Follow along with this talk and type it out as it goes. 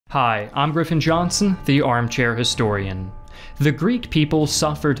Hi, I'm Griffin Johnson, the Armchair Historian. The Greek people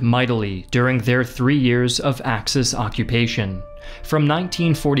suffered mightily during their 3 years of Axis occupation. From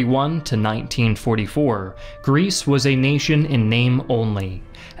 1941 to 1944, Greece was a nation in name only,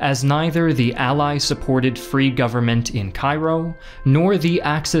 as neither the Ally-supported free government in Cairo, nor the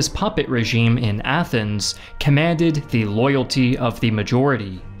Axis puppet regime in Athens commanded the loyalty of the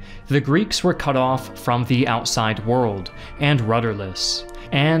majority. The Greeks were cut off from the outside world, and rudderless.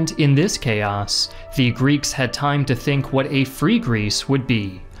 And in this chaos, the Greeks had time to think what a free Greece would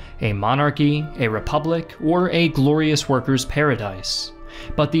be: a monarchy, a republic, or a glorious workers' paradise.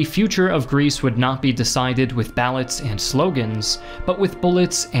 But the future of Greece would not be decided with ballots and slogans, but with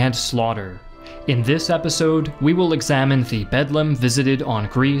bullets and slaughter. In this episode, we will examine the bedlam visited on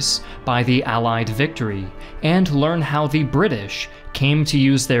Greece by the Allied victory, and learn how the British came to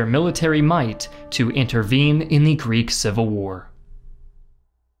use their military might to intervene in the Greek Civil War.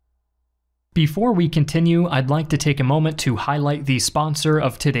 Before we continue, I'd like to take a moment to highlight the sponsor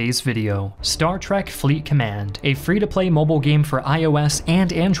of today's video, Star Trek Fleet Command, a free-to-play mobile game for iOS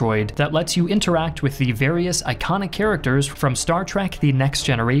and Android that lets you interact with the various iconic characters from Star Trek: The Next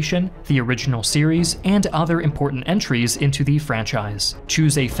Generation, the original series, and other important entries into the franchise.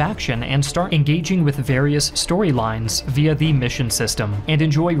 Choose a faction and start engaging with various storylines via the mission system, and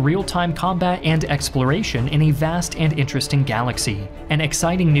enjoy real-time combat and exploration in a vast and interesting galaxy. An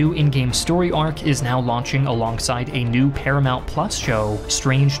exciting new in-game story arc is now launching alongside a new Paramount Plus show,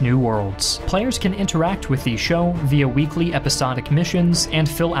 Strange New Worlds. Players can interact with the show via weekly episodic missions and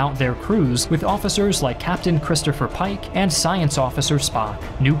fill out their crews with officers like Captain Christopher Pike and Science Officer Spock.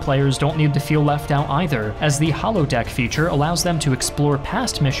 New players don't need to feel left out either, as the holodeck feature allows them to explore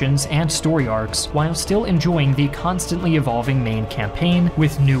past missions and story arcs while still enjoying the constantly evolving main campaign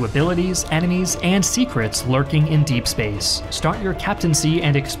with new abilities, enemies, and secrets lurking in deep space. Start your captaincy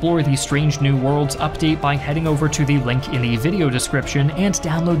and explore the Strange New Worlds update by heading over to the link in the video description and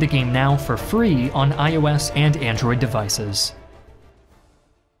download the game now for free on iOS and Android devices.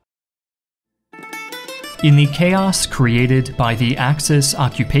 In the chaos created by the Axis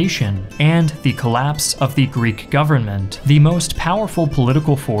occupation and the collapse of the Greek government, the most powerful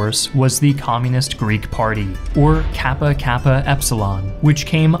political force was the Communist Greek Party, or Kappa Kappa Epsilon, which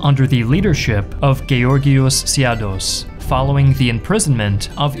came under the leadership of Georgios Tsiados, following the imprisonment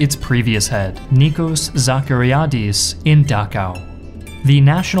of its previous head, Nikos Zachariadis, in Dachau. The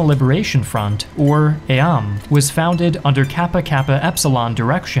National Liberation Front, or EAM, was founded under Kappa Kappa Epsilon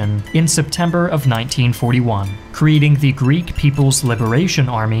direction in September of 1941, creating the Greek People's Liberation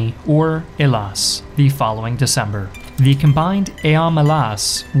Army, or ELAS, the following December. The combined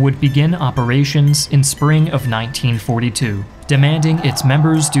EAM-ELAS would begin operations in spring of 1942, demanding its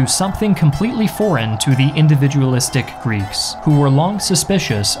members do something completely foreign to the individualistic Greeks, who were long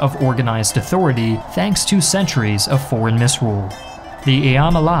suspicious of organized authority thanks to centuries of foreign misrule. The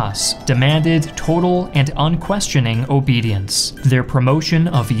EAM-ELAS demanded total and unquestioning obedience, their promotion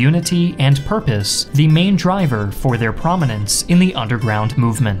of unity and purpose the main driver for their prominence in the underground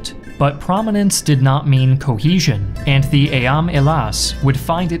movement. But prominence did not mean cohesion, and the EAM-ELAS would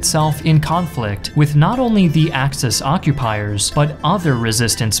find itself in conflict with not only the Axis occupiers, but other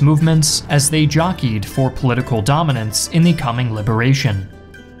resistance movements as they jockeyed for political dominance in the coming liberation.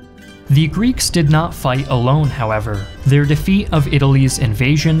 The Greeks did not fight alone, however. Their defeat of Italy's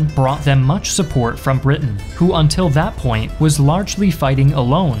invasion brought them much support from Britain, who until that point was largely fighting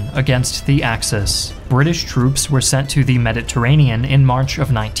alone against the Axis. British troops were sent to the Mediterranean in March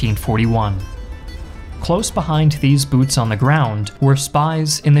of 1941. Close behind these boots on the ground were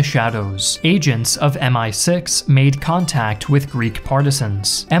spies in the shadows. Agents of MI6 made contact with Greek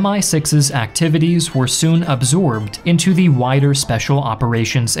partisans. MI6's activities were soon absorbed into the wider Special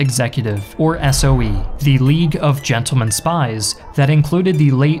Operations Executive, or SOE, the League of Gentlemen Spies that included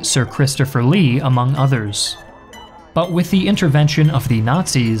the late Sir Christopher Lee among others. But with the intervention of the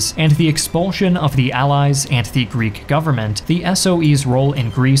Nazis and the expulsion of the Allies and the Greek government, the SOE's role in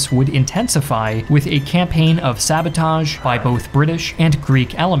Greece would intensify with a campaign of sabotage by both British and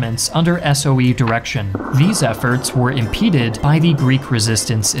Greek elements under SOE direction. These efforts were impeded by the Greek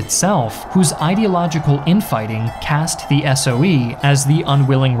resistance itself, whose ideological infighting cast the SOE as the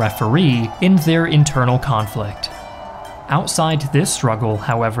unwilling referee in their internal conflict. Outside this struggle,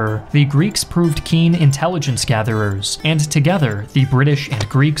 however, the Greeks proved keen intelligence gatherers, and together the British and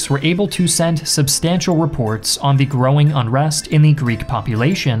Greeks were able to send substantial reports on the growing unrest in the Greek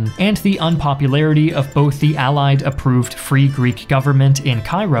population and the unpopularity of both the Allied-approved Free Greek government in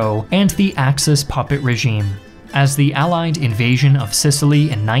Cairo and the Axis puppet regime. As the Allied invasion of Sicily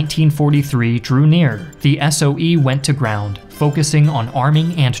in 1943 drew near, the SOE went to ground, focusing on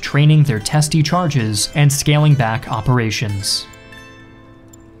arming and training their testy charges and scaling back operations.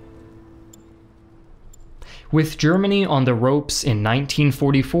 With Germany on the ropes in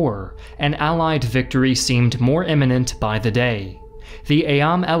 1944, an Allied victory seemed more imminent by the day. The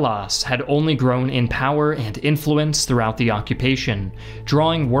Eam Elas had only grown in power and influence throughout the occupation,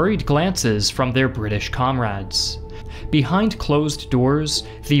 drawing worried glances from their British comrades. Behind closed doors,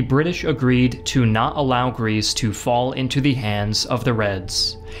 the British agreed to not allow Greece to fall into the hands of the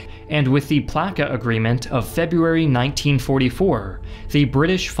Reds. And with the Plaka Agreement of February 1944, the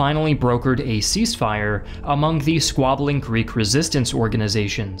British finally brokered a ceasefire among the squabbling Greek resistance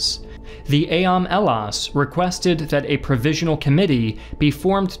organizations. The Eam Elas requested that a provisional committee be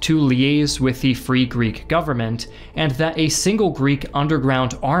formed to liaise with the Free Greek government and that a single Greek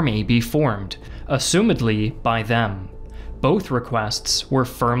underground army be formed, assumedly by them. Both requests were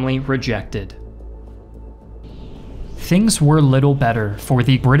firmly rejected. Things were little better for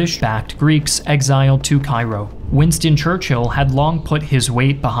the British-backed Greeks exiled to Cairo. Winston Churchill had long put his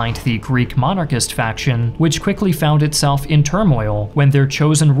weight behind the Greek monarchist faction, which quickly found itself in turmoil when their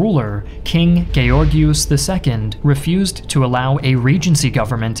chosen ruler, King Georgios II, refused to allow a regency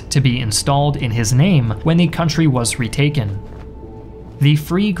government to be installed in his name when the country was retaken. The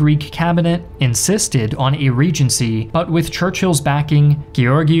Free Greek cabinet insisted on a regency, but with Churchill's backing,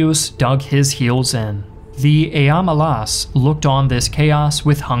 Georgios dug his heels in. The Eam Elas looked on this chaos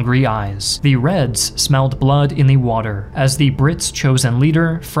with hungry eyes. The Reds smelled blood in the water as the Brits' chosen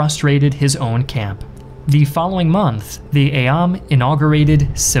leader frustrated his own camp. The following month, the Eam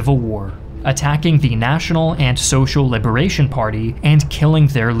inaugurated civil war, attacking the National and Social Liberation Party and killing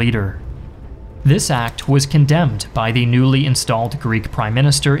their leader. This act was condemned by the newly installed Greek Prime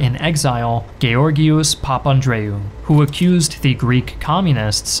Minister in exile, Georgios Papandreou, who accused the Greek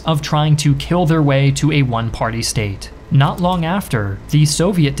communists of trying to kill their way to a one-party state. Not long after, the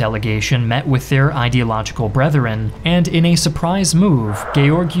Soviet delegation met with their ideological brethren, and in a surprise move,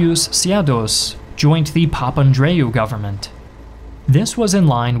 Georgios Tsiados joined the Papandreou government. This was in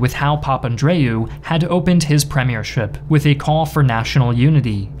line with how Papandreou had opened his premiership with a call for national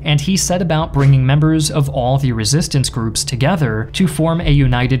unity, and he set about bringing members of all the resistance groups together to form a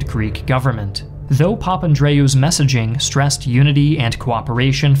united Greek government. Though Papandreou's messaging stressed unity and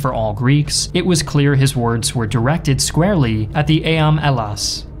cooperation for all Greeks, it was clear his words were directed squarely at the Eam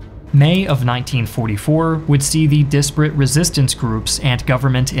Elas. May of 1944 would see the disparate resistance groups and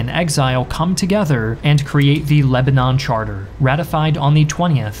government in exile come together and create the Lebanon Charter, ratified on the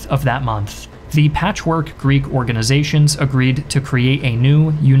 20th of that month. The patchwork Greek organizations agreed to create a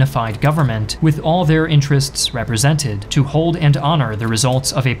new, unified government with all their interests represented, to hold and honor the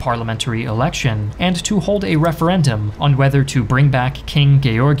results of a parliamentary election, and to hold a referendum on whether to bring back King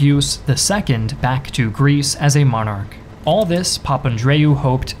Georgios II back to Greece as a monarch. All this Papandreou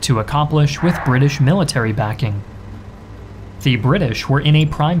hoped to accomplish with British military backing. The British were in a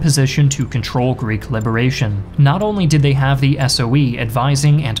prime position to control Greek liberation. Not only did they have the SOE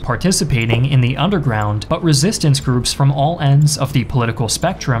advising and participating in the underground, but resistance groups from all ends of the political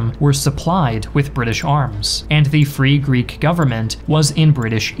spectrum were supplied with British arms, and the Free Greek government was in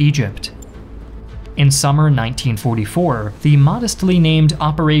British Egypt. In summer 1944, the modestly named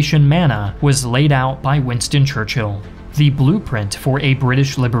Operation Manna was laid out by Winston Churchill, the blueprint for a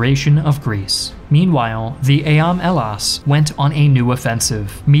British liberation of Greece. Meanwhile, the Eam Elas went on a new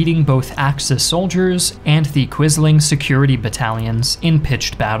offensive, meeting both Axis soldiers and the Quisling security battalions in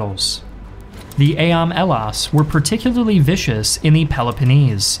pitched battles. The Eam Elas were particularly vicious in the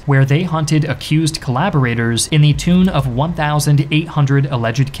Peloponnese, where they hunted accused collaborators in the tune of 1,800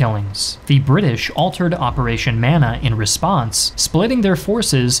 alleged killings. The British altered Operation Manna in response, splitting their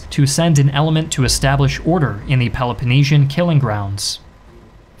forces to send an element to establish order in the Peloponnesian killing grounds.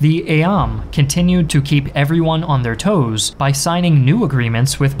 The Eam continued to keep everyone on their toes by signing new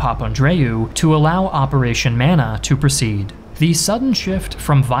agreements with Papandreou to allow Operation Manna to proceed. The sudden shift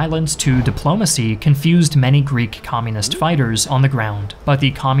from violence to diplomacy confused many Greek communist fighters on the ground, but the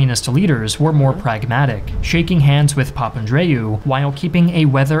communist leaders were more pragmatic, shaking hands with Papandreou while keeping a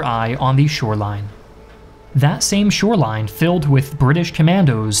weather eye on the shoreline. That same shoreline filled with British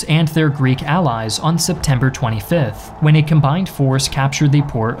commandos and their Greek allies on September 25th, when a combined force captured the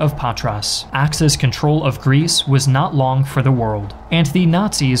port of Patras. Axis control of Greece was not long for the world, and the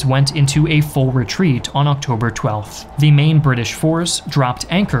Nazis went into a full retreat on October 12th. The main British force dropped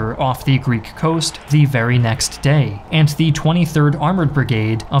anchor off the Greek coast the very next day, and the 23rd Armored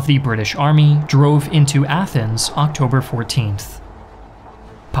Brigade of the British Army drove into Athens October 14th.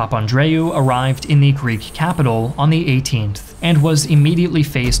 Papandreou arrived in the Greek capital on the 18th and was immediately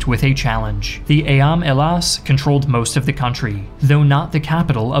faced with a challenge. The Eam Elas controlled most of the country, though not the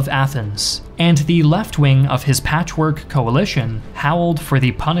capital of Athens, and the left wing of his patchwork coalition howled for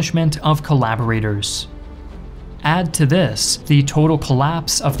the punishment of collaborators. Add to this the total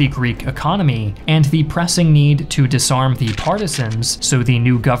collapse of the Greek economy and the pressing need to disarm the partisans so the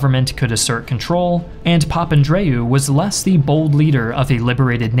new government could assert control, and Papandreou was less the bold leader of a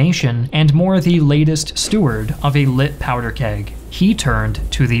liberated nation and more the latest steward of a lit powder keg. He turned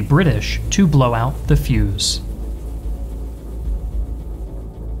to the British to blow out the fuse.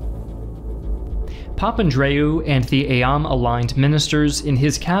 Papandreou and the Eam-aligned ministers in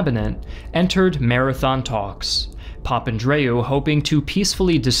his cabinet entered marathon talks. Papandreou hoping to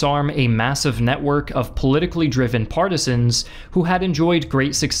peacefully disarm a massive network of politically driven partisans who had enjoyed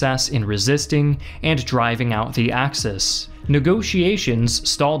great success in resisting and driving out the Axis. Negotiations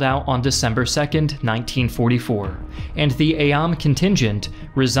stalled out on December 2, 1944, and the Eam contingent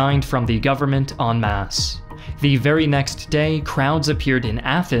resigned from the government en masse. The very next day, crowds appeared in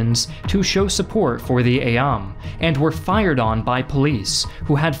Athens to show support for the Eam, and were fired on by police,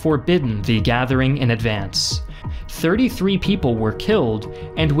 who had forbidden the gathering in advance. 33 people were killed,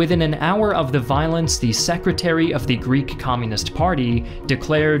 and within an hour of the violence, the secretary of the Greek Communist Party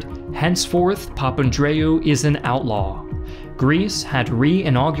declared, "Henceforth, Papandreou is an outlaw." Greece had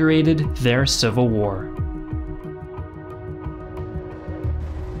re-inaugurated their civil war.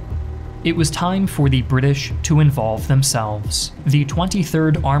 It was time for the British to involve themselves. The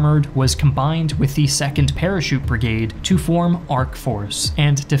 23rd Armoured was combined with the 2nd Parachute Brigade to form Ark Force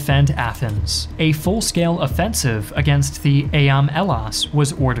and defend Athens. A full-scale offensive against the Eam Elas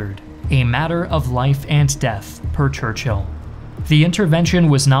was ordered, a matter of life and death, per Churchill. The intervention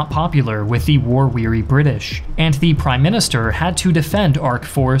was not popular with the war-weary British, and the Prime Minister had to defend Ark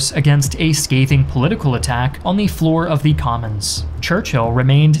Force against a scathing political attack on the floor of the Commons. Churchill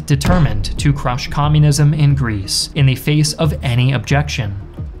remained determined to crush communism in Greece in the face of any objection.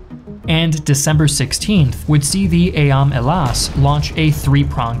 And December 16th would see the Eam Elas launch a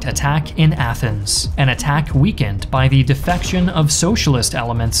three-pronged attack in Athens, an attack weakened by the defection of socialist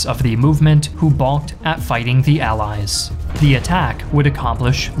elements of the movement who balked at fighting the Allies. The attack would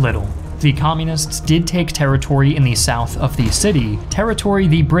accomplish little. The Communists did take territory in the south of the city, territory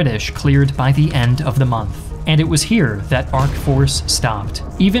the British cleared by the end of the month. And it was here that Ark Force stopped.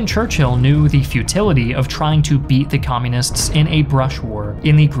 Even Churchill knew the futility of trying to beat the Communists in a brush war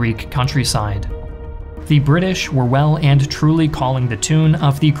in the Greek countryside. The British were well and truly calling the tune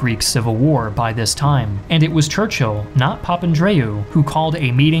of the Greek Civil War by this time, and it was Churchill, not Papandreou, who called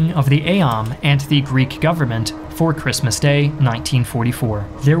a meeting of the Eam and the Greek government for Christmas Day, 1944.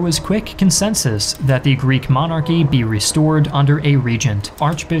 There was quick consensus that the Greek monarchy be restored under a regent,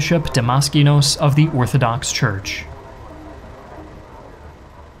 Archbishop Damaskinos of the Orthodox Church.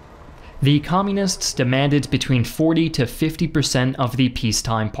 The Communists demanded between 40 to 50% of the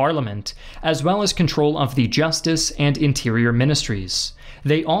peacetime parliament, as well as control of the justice and interior ministries.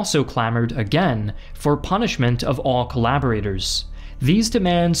 They also clamored again for punishment of all collaborators. These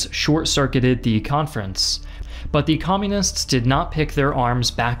demands short-circuited the conference, but the Communists did not pick their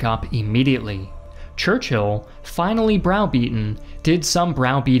arms back up immediately. Churchill, finally browbeaten, did some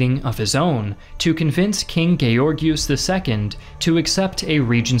browbeating of his own to convince King Georgius II to accept a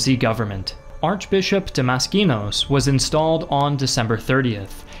regency government. Archbishop Damaskinos was installed on December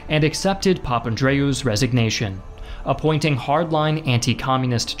 30th and accepted Papandreou's resignation, appointing hardline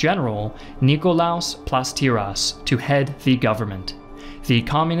anti-communist general Nikolaos Plastiras to head the government. The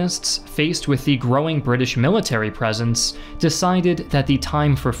Communists, faced with the growing British military presence, decided that the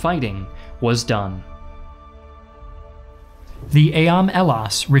time for fighting was done. The Eam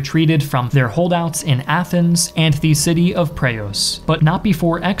Elas retreated from their holdouts in Athens and the city of Piraeus, but not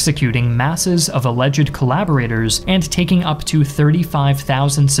before executing masses of alleged collaborators and taking up to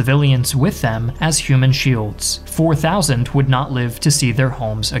 35,000 civilians with them as human shields. 4,000 would not live to see their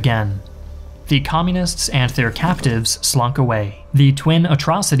homes again. The Communists and their captives slunk away. The twin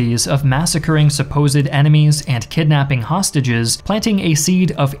atrocities of massacring supposed enemies and kidnapping hostages, planting a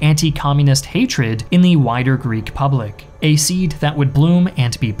seed of anti-communist hatred in the wider Greek public. A seed that would bloom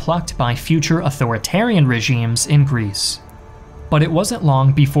and be plucked by future authoritarian regimes in Greece. But it wasn't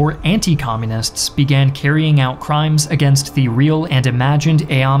long before anti-communists began carrying out crimes against the real and imagined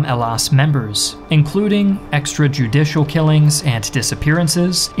Eam Elas members, including extrajudicial killings and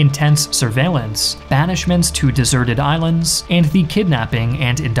disappearances, intense surveillance, banishments to deserted islands, and the kidnapping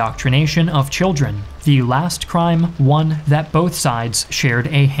and indoctrination of children, the last crime one that both sides shared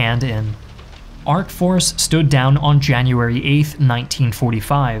a hand in. Arcforce stood down on January 8,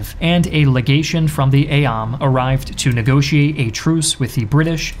 1945, and a legation from the EAM arrived to negotiate a truce with the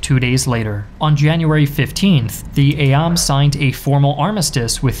British 2 days later. On January 15th, the EAM signed a formal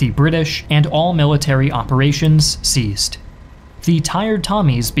armistice with the British, and all military operations ceased. The tired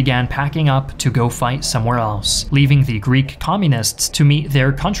Tommies began packing up to go fight somewhere else, leaving the Greek communists to meet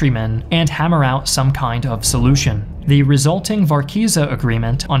their countrymen and hammer out some kind of solution. The resulting Varkiza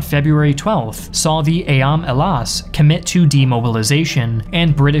Agreement on February 12th saw the EAM Hellas commit to demobilization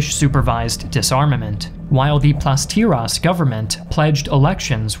and British-supervised disarmament, while the Plakoudas government pledged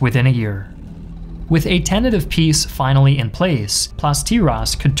elections within a year. With a tentative peace finally in place,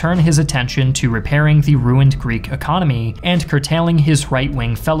 Plakoudas could turn his attention to repairing the ruined Greek economy and curtailing his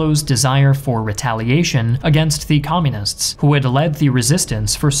right-wing fellows' desire for retaliation against the communists, who had led the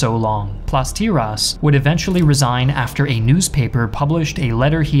resistance for so long. Plakoudas would eventually resign after a newspaper published a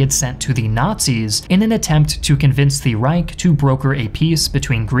letter he had sent to the Nazis in an attempt to convince the Reich to broker a peace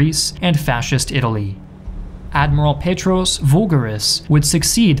between Greece and fascist Italy. Admiral Petros Voulgaris would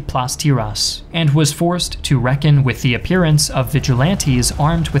succeed Plakoudas, and was forced to reckon with the appearance of vigilantes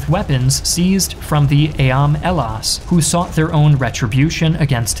armed with weapons seized from the EAM Hellas, who sought their own retribution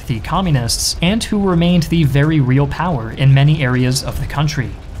against the communists and who remained the very real power in many areas of the country.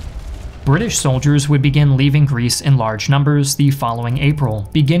 British soldiers would begin leaving Greece in large numbers the following April,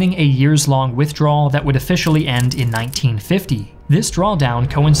 beginning a years-long withdrawal that would officially end in 1950. This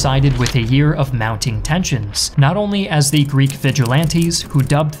drawdown coincided with a year of mounting tensions, not only as the Greek vigilantes, who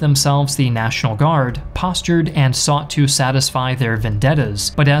dubbed themselves the National Guard, postured and sought to satisfy their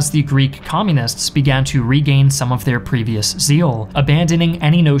vendettas, but as the Greek communists began to regain some of their previous zeal, abandoning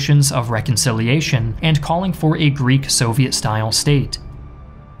any notions of reconciliation and calling for a Greek Soviet-style state.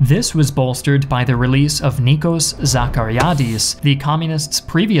 This was bolstered by the release of Nikos Zachariadis, the communists'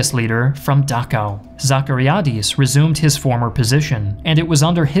 previous leader, from Dachau. Zachariadis resumed his former position, and it was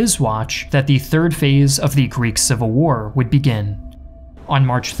under his watch that the third phase of the Greek Civil War would begin. On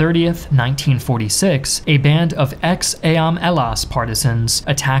March 30th, 1946, a band of ex-EAM Hellas partisans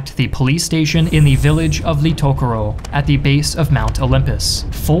attacked the police station in the village of Litokoro at the base of Mount Olympus.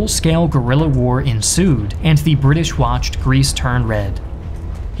 Full-scale guerrilla war ensued, and the British watched Greece turn red.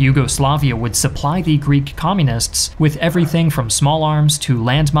 Yugoslavia would supply the Greek communists with everything from small arms to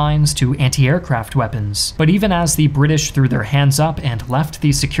landmines to anti-aircraft weapons. But even as the British threw their hands up and left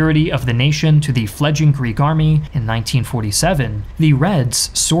the security of the nation to the fledgling Greek army in 1947, the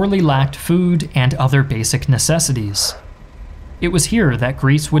Reds sorely lacked food and other basic necessities. It was here that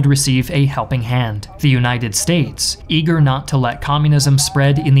Greece would receive a helping hand. The United States, eager not to let communism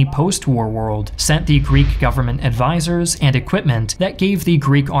spread in the post-war world, sent the Greek government advisors and equipment that gave the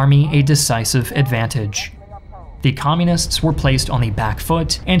Greek army a decisive advantage. The communists were placed on the back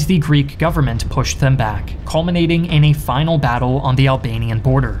foot, and the Greek government pushed them back, culminating in a final battle on the Albanian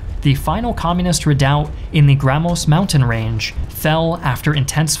border. The final communist redoubt in the Gramos mountain range fell after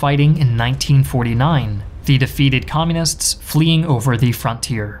intense fighting in 1949. The defeated communists fleeing over the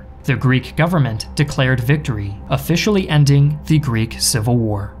frontier. The Greek government declared victory, officially ending the Greek Civil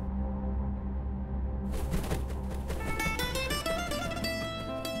War.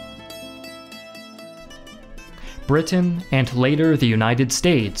 Britain, and later the United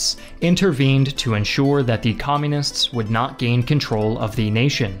States, intervened to ensure that the communists would not gain control of the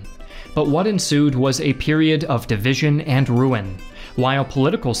nation. But what ensued was a period of division and ruin, while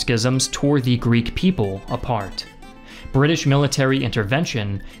political schisms tore the Greek people apart. British military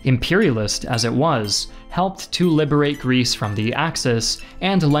intervention, imperialist as it was, helped to liberate Greece from the Axis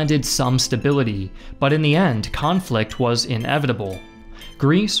and lended some stability, but in the end, conflict was inevitable.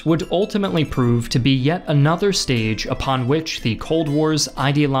 Greece would ultimately prove to be yet another stage upon which the Cold War's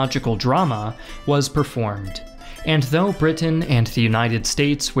ideological drama was performed. And though Britain and the United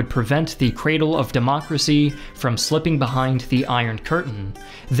States would prevent the cradle of democracy from slipping behind the Iron Curtain,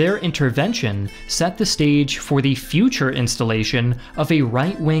 their intervention set the stage for the future installation of a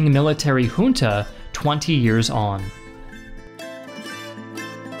right-wing military junta 20 years on.